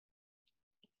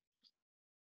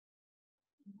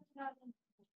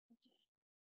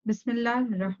Bismillah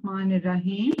ar-Rahman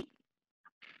ar-Rahim.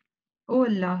 O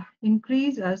Allah,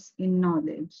 increase us in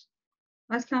knowledge.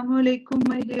 Assalamu alaikum,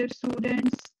 my dear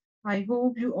students. I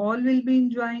hope you all will be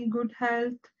enjoying good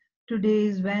health. Today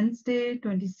is Wednesday,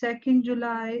 22nd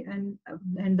July,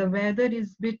 and the weather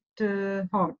is a bit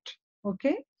hot.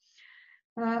 Okay.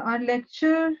 Our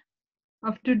lecture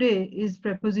of today is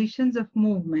prepositions of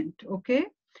movement. Okay.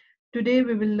 Today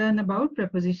we will learn about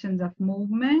prepositions of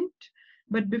movement.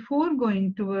 But before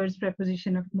going towards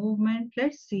preposition of movement,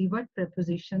 let's see what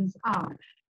prepositions are.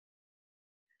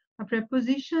 A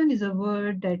preposition is a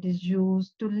word that is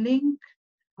used to link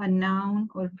a noun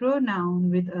or pronoun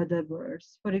with other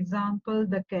words. For example,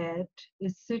 the cat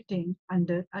is sitting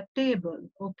under a table.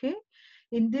 Okay.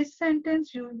 In this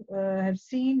sentence, you have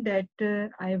seen that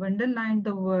I have underlined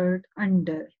the word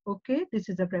under. Okay. This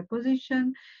is a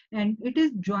preposition and it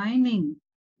is joining.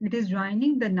 It is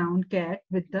joining the noun cat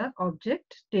with the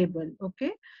object table.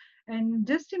 Okay. And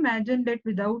just imagine that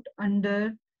without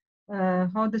under,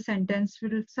 how the sentence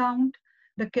will sound.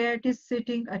 The cat is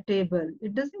sitting at a table.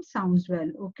 It doesn't sound well,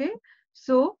 okay?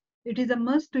 So it is a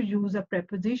must to use a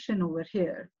preposition over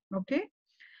here, okay?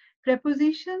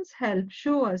 Prepositions help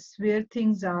show us where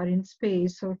things are in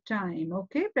space or time,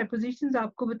 okay? Prepositions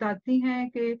आपको बताती हैं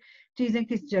कि चीजें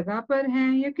किस जगह पर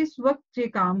हैं या किस वक्त ये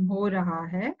काम हो रहा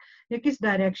है या किस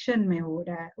डायरेक्शन में हो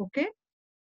रहा है, okay?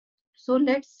 So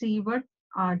let's see what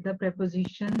are the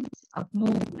prepositions of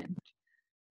movement.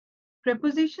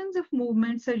 Prepositions of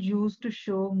movements are used to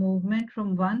show movement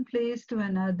from one place to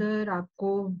another.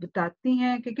 आपको बताती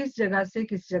हैं कि किस जगह से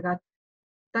किस जगह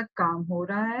तक काम हो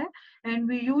रहा है. And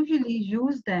we usually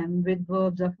use them with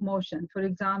verbs of motion. For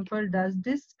example, does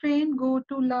this train go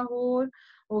to Lahore?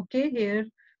 Okay, here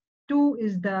to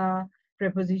is the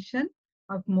preposition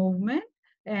of movement.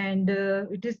 And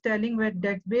it is telling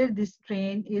that where this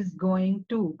train is going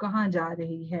to. कहाँ जा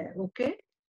रही है, okay?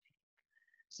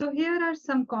 So here are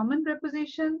some common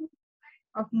prepositions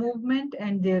of movement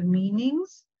and their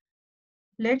meanings.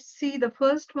 Let's see the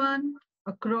first one.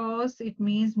 Across, it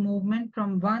means movement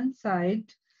from one side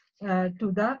to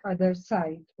the other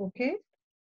side, okay?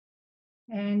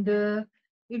 And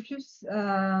if you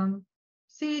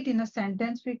see it in a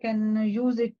sentence, we can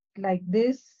use it like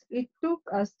this. It took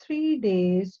us 3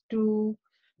 days to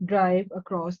drive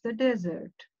across the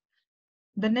desert.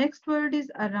 The next word is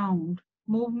around,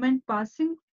 movement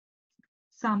passing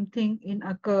something in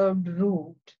a curved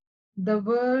route. The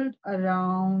world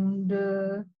around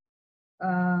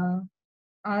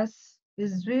us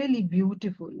is really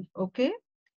beautiful, okay?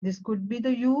 This could be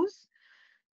the use.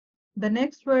 The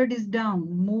next word is down,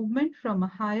 movement from a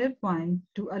higher point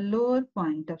to a lower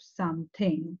point of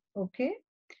something, okay?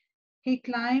 He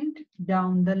climbed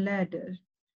down the ladder.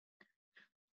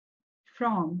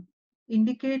 From,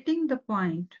 indicating the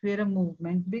point where a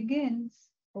movement begins.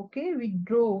 Okay, we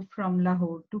drove from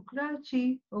Lahore to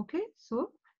Karachi. Okay,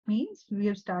 so means we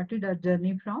have started our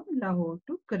journey from Lahore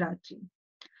to Karachi.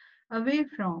 Away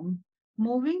from,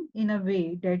 moving in a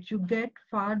way that you get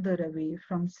farther away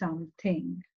from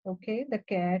something. Okay, the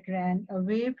cat ran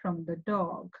away from the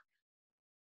dog.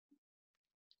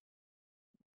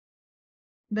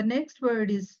 The next word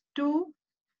is to.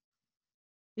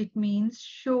 It means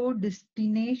show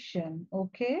destination.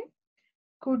 Okay,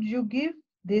 could you give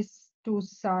this to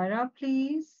Sarah,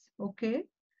 please? Okay.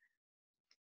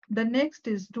 The next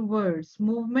is towards,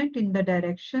 movement in the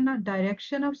direction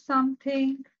of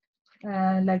something.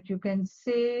 Like you can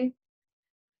say,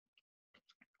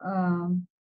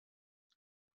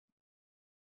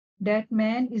 that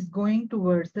man is going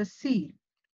towards the sea.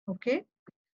 Okay.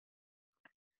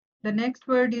 The next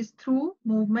word is through,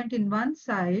 movement in one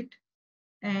side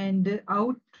and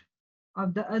out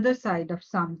of the other side of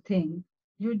something.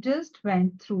 You just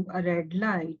went through a red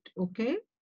light. Okay.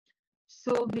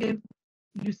 So here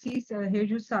you see, here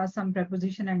you saw some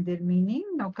preposition and their meaning.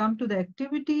 Now come to the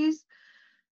activities.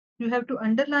 You have to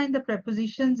underline the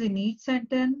prepositions in each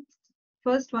sentence.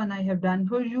 First one I have done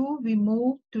for you. We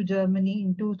moved to Germany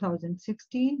in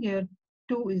 2016. Here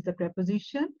to is the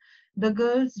preposition. The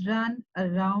girls run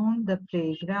around the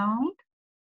playground.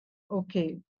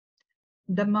 Okay.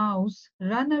 The mouse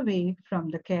ran away from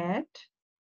the cat.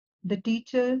 The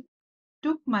teacher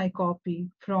took my copy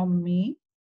from me.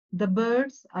 The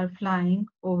birds are flying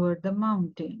over the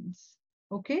mountains.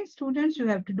 Okay, students, you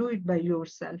have to do it by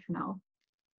yourself now.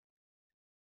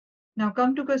 Now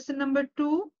come to question number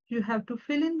 2. You have to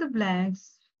fill in the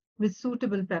blanks with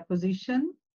suitable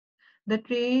preposition. The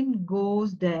train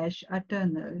goes dash a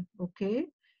tunnel. Okay,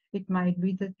 it might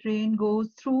be the train goes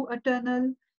through a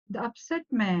tunnel. The upset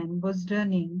man was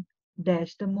running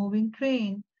dash the moving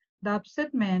train. The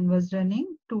upset man was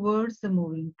running towards the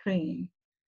moving train.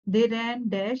 They ran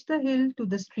dash the hill to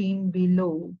the stream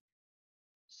below.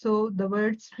 So the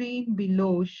word stream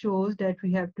below shows that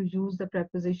we have to use the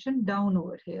preposition down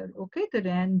over here. Okay, they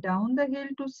ran down the hill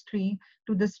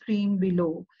to the stream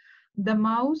below. The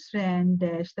mouse ran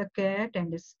dash the cat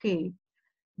and escaped.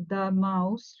 The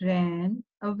mouse ran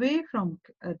away from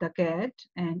the cat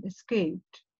and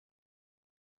escaped.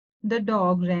 The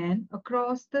dog ran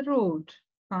across the road.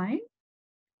 Fine.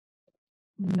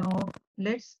 Now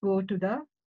let's go to the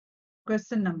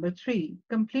question number 3.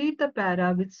 Complete the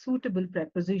para with suitable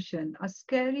preposition. A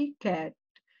scary cat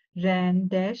ran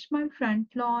dash my front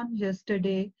lawn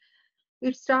yesterday.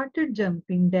 It started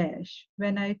jumping dash.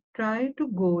 When I tried to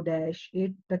go dash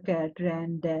it, the cat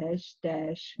ran dash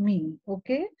dash me.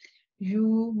 Okay,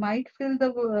 you might fill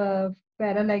the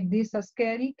para like this. A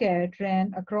scary cat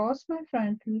ran across my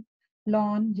front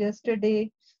lawn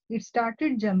yesterday. It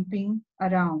started jumping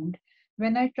around.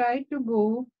 When I tried to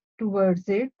go towards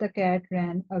it, the cat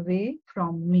ran away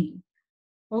from me.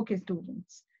 Okay,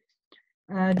 students.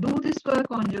 Do this work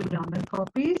on your grammar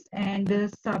copies and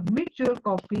submit your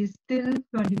copies till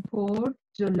 24th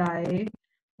July,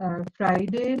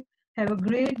 Friday. Have a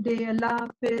great day. Allah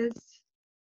Hafiz.